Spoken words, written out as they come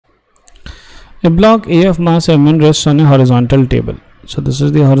A block A of mass m1 rests on a horizontal table. So this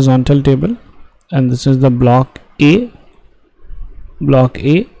is the horizontal table, and this is the block A,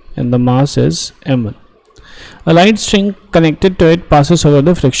 and the mass is m1. A light string connected to it passes over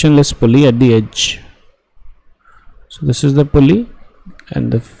the frictionless pulley at the edge. So this is the pulley,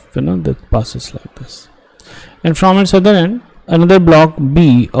 and that passes like this. And from its other end, another block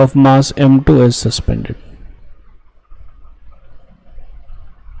B of mass m2 is suspended.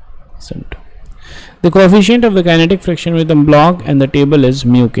 The coefficient of the kinetic friction with the block and the table is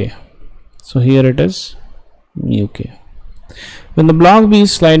mu k. So here it is mu k. When the block B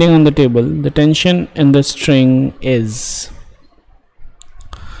is sliding on the table, the tension in the string is,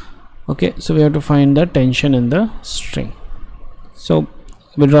 okay, so we have to find the tension in the string. So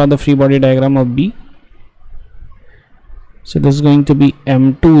we draw the free body diagram of B. So this is going to be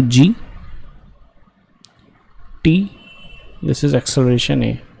m2g t. This is acceleration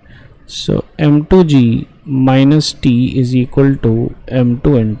A. So m2g minus t is equal to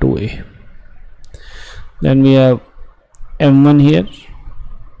m2 into A. Then we have m1 here.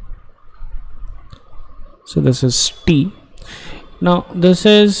 So this is t. Now this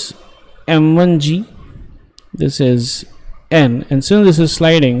is m1g, this is n, and since this is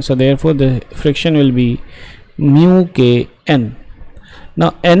sliding, so therefore the friction will be mu k n.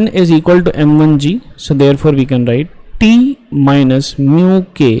 Now n is equal to m1g, so therefore we can write t minus mu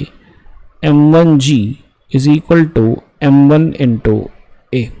k m1g is equal to m1 into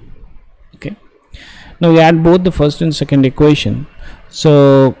A. Okay, now we add both the first and second equation.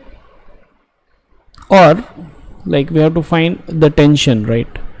 So, or like we have to find the tension,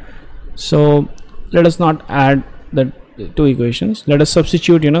 right? So let us not add the two equations, let us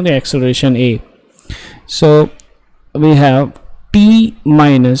substitute the acceleration A. So we have t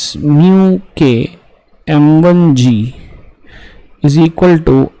minus mu k m1g is equal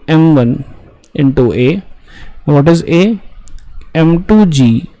to m1 into A. What is A?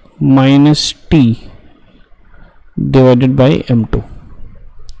 m2g minus t divided by m2.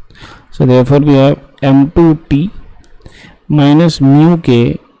 So therefore we have m2t minus mu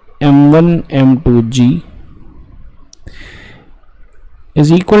k m1 m2g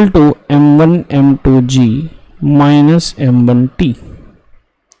is equal to m1 m2g minus m1t.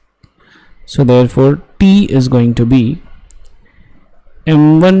 So therefore t is going to be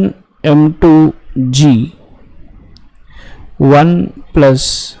m1 m2g 1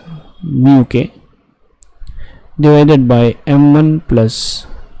 plus mu k divided by m1 plus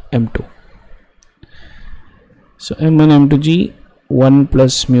m2. So m1 m2g 1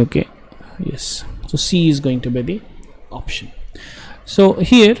 plus mu k, yes. So C is going to be the option. So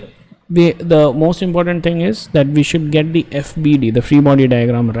here the most important thing is that we should get the FBD, the free body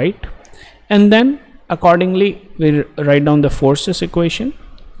diagram, right, and then accordingly we write down the forces equation,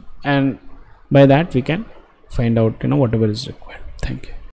 and by that we can find out whatever is required. Thank you.